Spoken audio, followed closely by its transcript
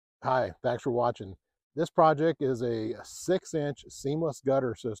Hi, thanks for watching. This project is a 6-inch seamless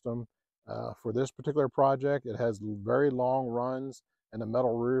gutter system. For this particular project, it has very long runs and a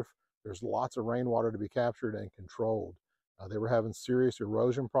metal roof. There's lots of rainwater to be captured and controlled. They were having serious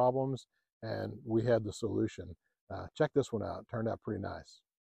erosion problems, and we had the solution. Check this one out. It turned out pretty nice.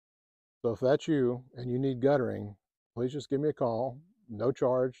 So if that's you and you need guttering, please just give me a call. No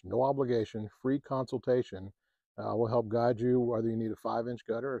charge, no obligation, free consultation. We'll help guide you whether you need a 5-inch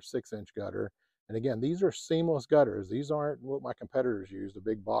gutter or 6-inch gutter. And again, these are seamless gutters. These aren't what my competitors use, the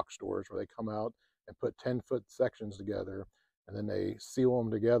big box stores where they come out and put 10-foot sections together and then they seal them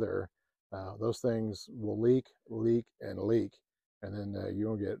together. Those things will leak, leak, and leak. And then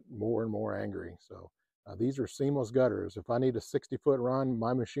you'll get more and more angry. So these are seamless gutters. If I need a 60-foot run,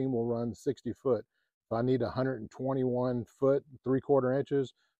 my machine will run 60 foot. If I need 121 foot, 3/4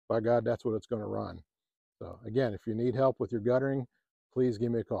 inches, by God, that's what it's going to run. So again, if you need help with your guttering, please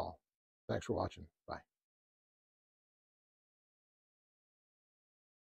give me a call. Thanks for watching. Bye.